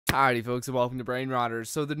Howdy folks and welcome to Brain Rotters.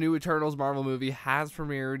 So the new Eternals Marvel movie has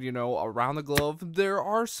premiered, around the globe. There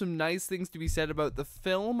are some nice things to be said about the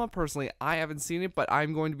film. Personally, I haven't seen it, but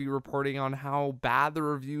I'm going to be reporting on how bad the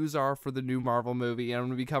reviews are for the new Marvel movie, and I'm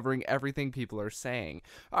going to be covering everything people are saying.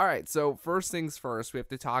 Alright, so first things first, we have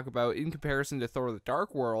to talk about, in comparison to Thor the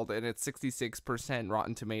Dark World and its 66%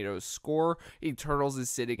 Rotten Tomatoes score, Eternals is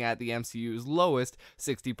sitting at the MCU's lowest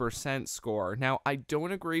 60% score. Now, I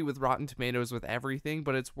don't agree with Rotten Tomatoes with everything,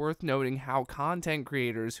 but it's worth noting how content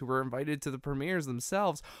creators who were invited to the premieres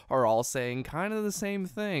themselves are all saying kind of the same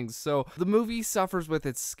things. So the movie suffers with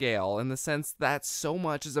its scale in the sense that so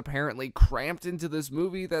much is apparently cramped into this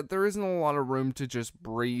movie that there isn't a lot of room to just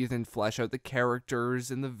breathe and flesh out the characters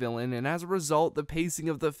and the villain, and as a result the pacing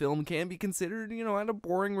of the film can be considered, at a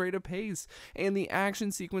boring rate of pace, and the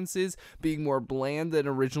action sequences being more bland than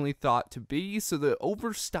originally thought to be. So the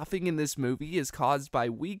overstuffing in this movie is caused by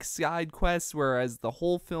weak side quests, whereas the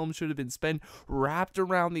whole film should have been spent wrapped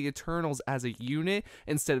around the Eternals as a unit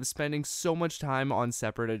instead of spending so much time on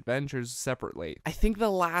separate adventures separately. I think the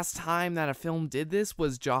last time that a film did this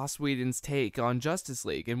was Joss Whedon's take on Justice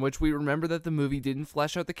League, in which we remember that the movie didn't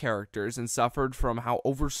flesh out the characters and suffered from how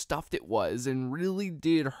overstuffed it was, and really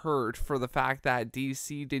did hurt for the fact that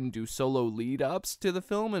DC didn't do solo lead-ups to the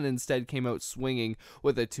film and instead came out swinging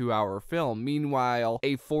with a 2-hour film. Meanwhile,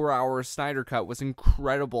 a 4-hour Snyder Cut was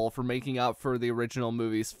incredible for making up for the original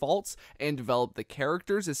movie's faults and developed the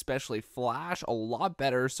characters, especially Flash, a lot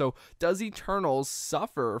better. So does Eternals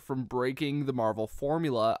suffer from breaking the Marvel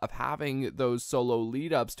formula of having those solo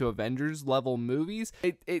lead-ups to Avengers level movies?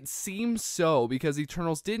 It seems so, because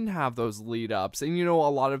Eternals didn't have those lead-ups, and a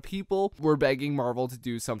lot of people were begging Marvel to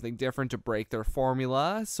do something different to break their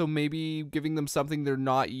formula, so maybe giving them something they're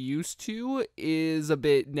not used to is a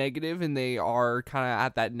bit negative, and they are kind of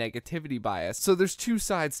at that negativity bias. So there's two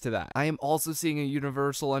sides to that. I am also seeing a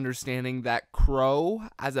universal understanding that Crow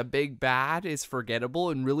as a big bad is forgettable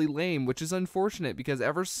and really lame, which is unfortunate, because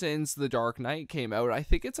ever since The Dark Knight came out, I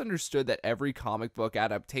think it's understood that every comic book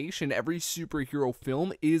adaptation, every superhero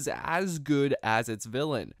film is as good as its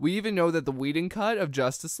villain. We even know that the Whedon cut of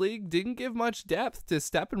Justice League didn't give much depth to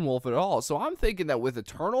Steppenwolf at all, so I'm thinking that with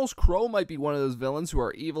Eternals, Crow might be one of those villains who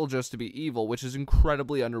are evil just to be evil, which is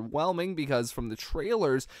incredibly underwhelming, because from the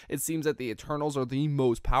trailers, it seems that the Eternals are the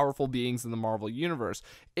most powerful beings in the Marvel Universe.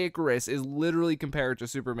 Icarus is literally compared to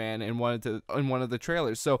Superman in one of the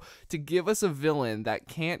trailers, so to give us a villain that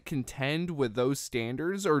can't contend with those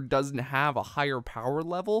standards or doesn't have a higher power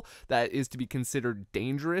level that is to be considered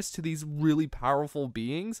dangerous to these really powerful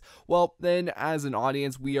beings, well, then as an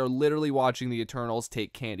audience, we are literally watching the Eternals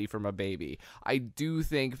take candy from a baby. I do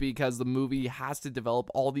think because the movie has to develop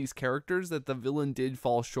all these characters that the villain did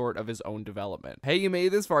fall short of his own development. Hey, you made it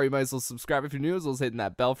this far, you might as well subscribe if you're new, as well as hitting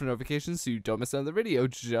that bell for notifications so you don't miss another video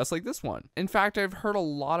just like this one. In fact, I've heard a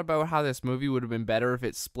lot about how this movie would have been better if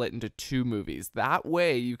it split into 2 movies. That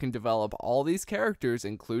way you can develop all these characters,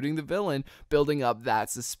 including the villain, building up that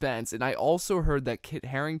suspense. And I also heard that Kit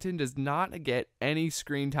Harington does not get any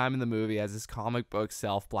screen time in the movie as his comic book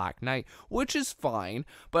self, Black Knight, which is fine,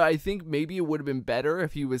 but I think maybe it would have been better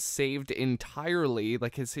if he was saved entirely,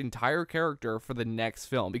 like his entire character, for the next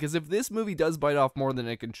film. Because if this movie does bite off more than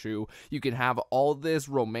it can chew, you can have all this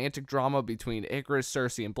romantic drama between Icarus,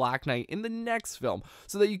 Cersei, and Black Knight in the next film,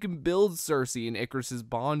 so that you can build Cersei and Icarus's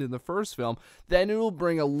bond in the first film. Then it will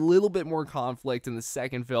bring a little bit more conflict in the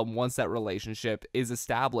second film once that relationship is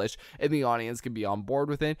established and the audience can be on board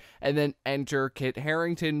with it, and then enter Kit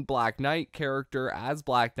Harington, Black Knight character as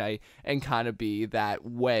Black Knight, and kind of be that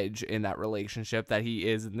wedge in that relationship that he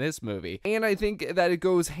is in this movie. And I think that it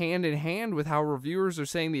goes hand in hand with how reviewers are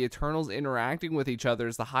saying the Eternals interacting with each other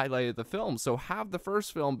is the highlight of the film. So have the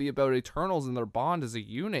first film be about Eternals and their bond as a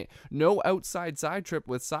unit. No outside side trip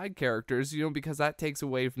with side characters, because that takes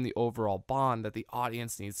away from the overall bond that the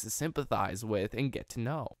audience needs to sympathize with and get to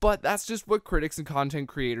know. But that's just what critics and content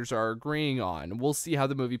creators are agreeing on. We'll see how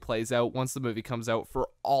the movie plays out once the movie comes out for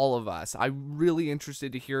all of us. I'm really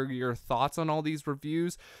interested to hear your thoughts on all these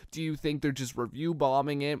reviews. Do you think they're just review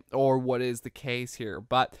bombing it, or what is the case here?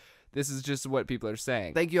 But this is just what people are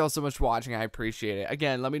saying. Thank you all so much for watching. I appreciate it.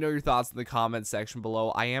 Again, let me know your thoughts in the comments section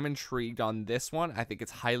below. I am intrigued on this one. I think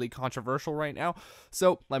it's highly controversial right now,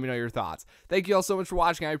 so let me know your thoughts. Thank you all so much for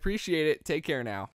watching. I appreciate it. Take care now.